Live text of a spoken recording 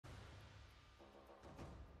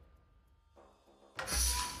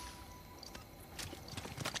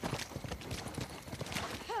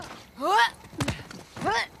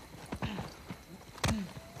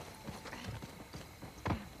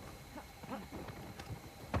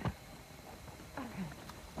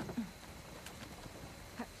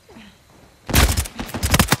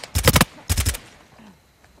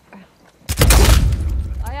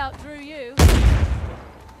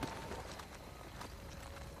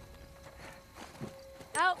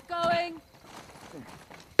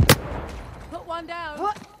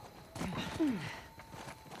down.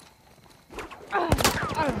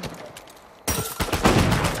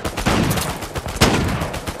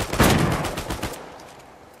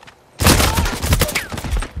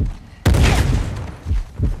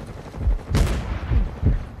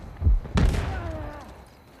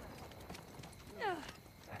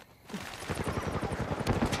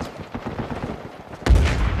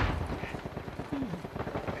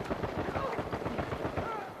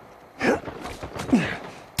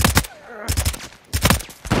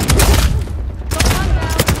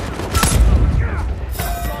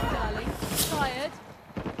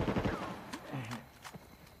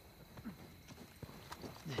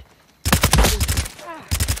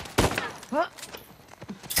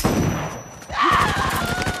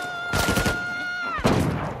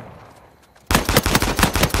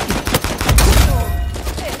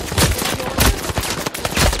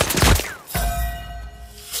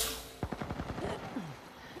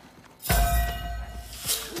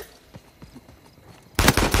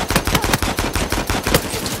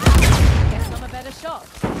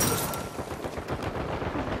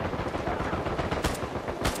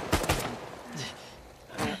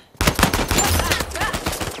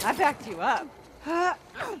 I backed you up.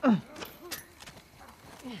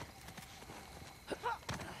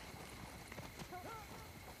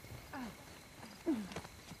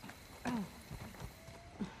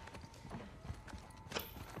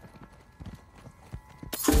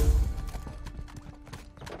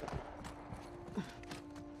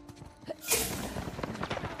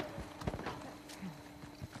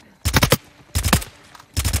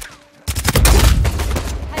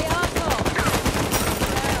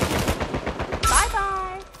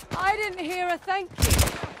 Thank you.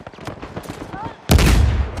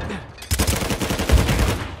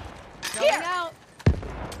 Going out.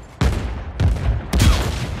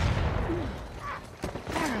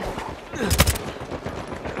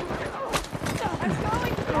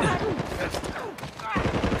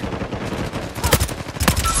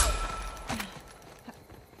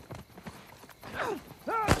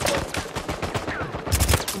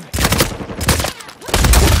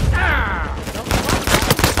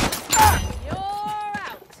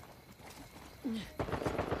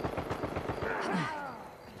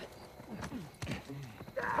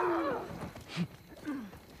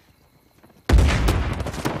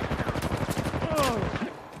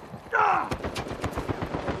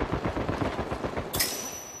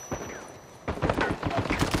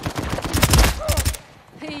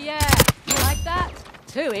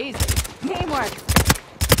 Too easy. Teamwork.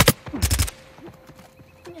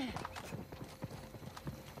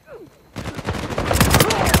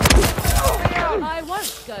 I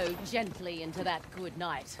won't go gently into that good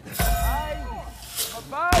night. I'm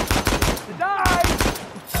about to die!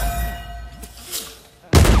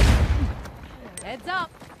 Heads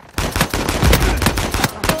up.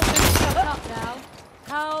 Shut up now.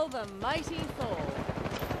 How the mighty fall.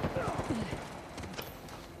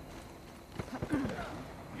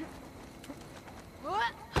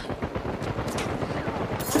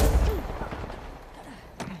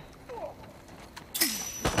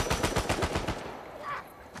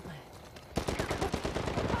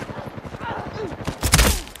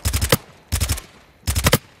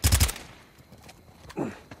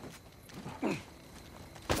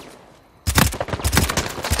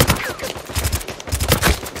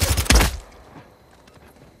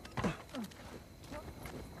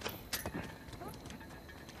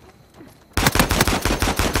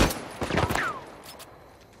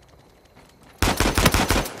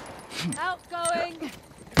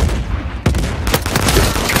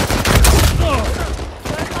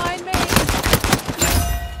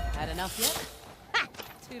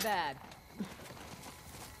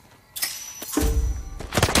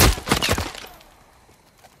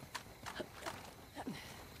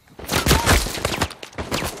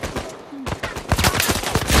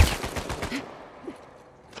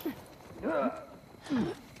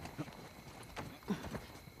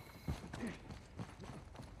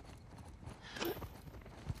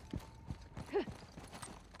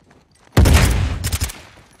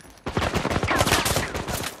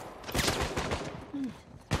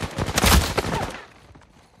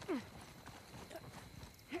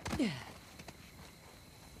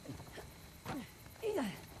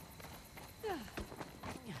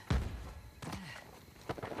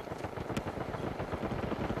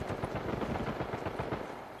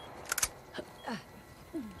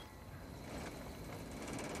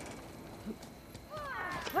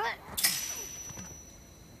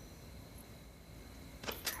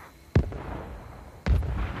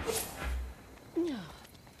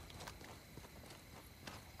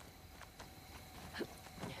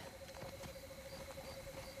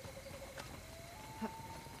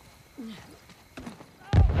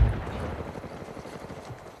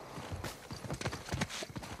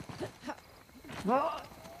 Show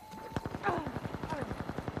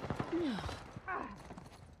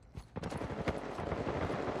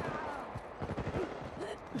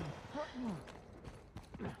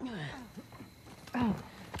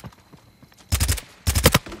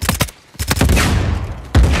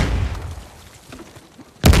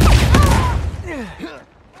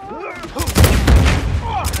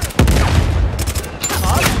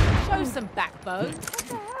some backbone.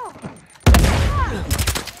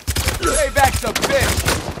 Payback's a bitch!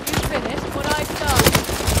 You finished what I started.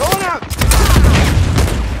 Going out!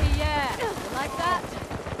 Yeah, you like that?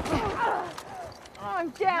 I'm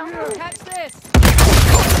down. Catch this.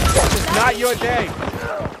 It's not your day!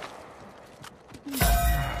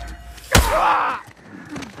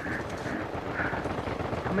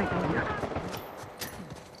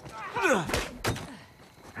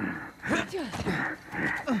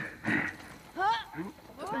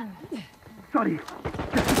 Sorry.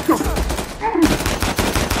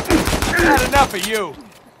 Not enough of you!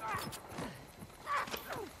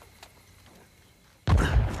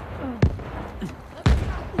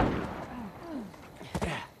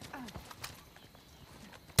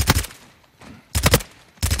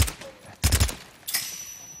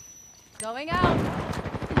 Going out.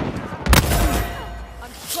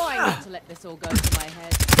 I'm trying not to let this all go to my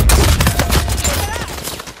head.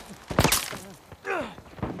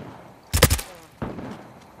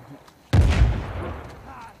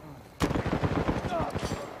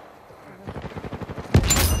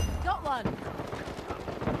 Got one.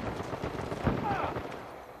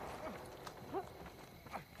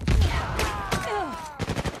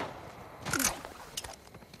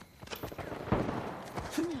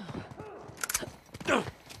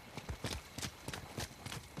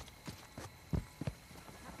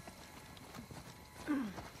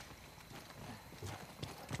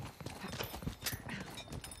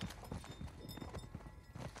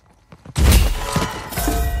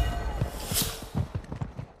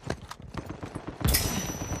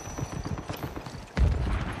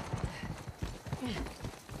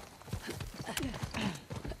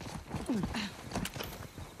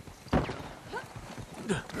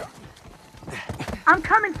 I'm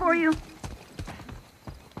coming for you.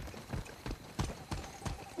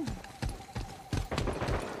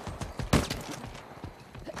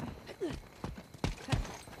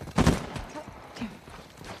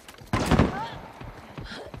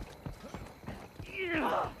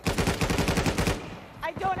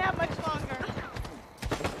 I don't have much longer.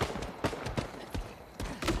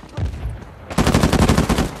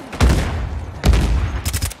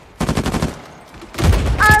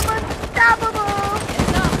 I'm unstoppable.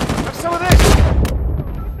 Have some of this! Get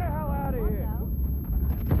the hell out of here!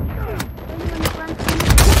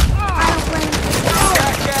 I don't blame you.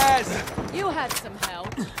 Jackass! You had some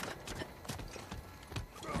help.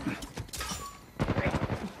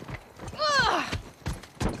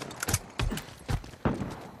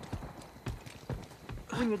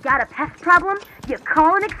 When you got a pest problem, you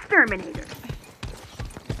call an exterminator.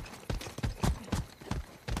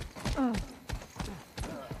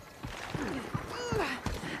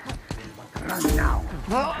 Run now.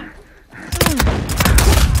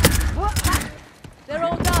 They're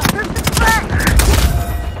all done. There's the threat.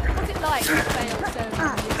 What's it like to fail so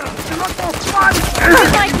You look so fun.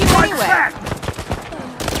 It's like you anyway.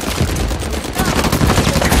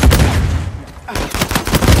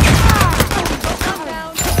 Calm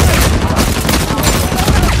down.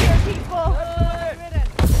 People,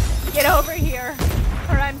 get over here,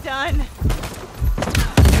 or I'm done.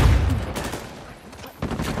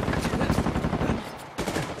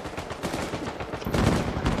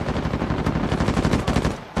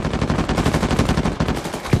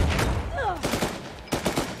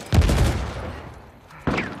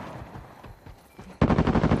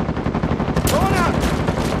 Going out!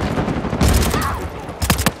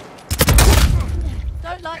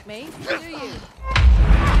 Don't like me, do you?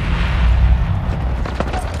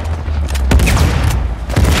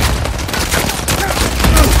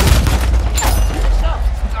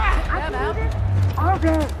 Damn out. All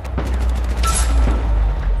day.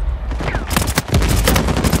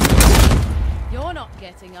 You're not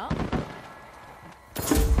getting up.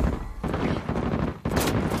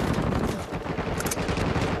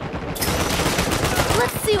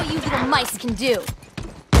 Let's see what you little mice can do.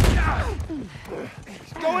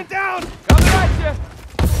 Going down!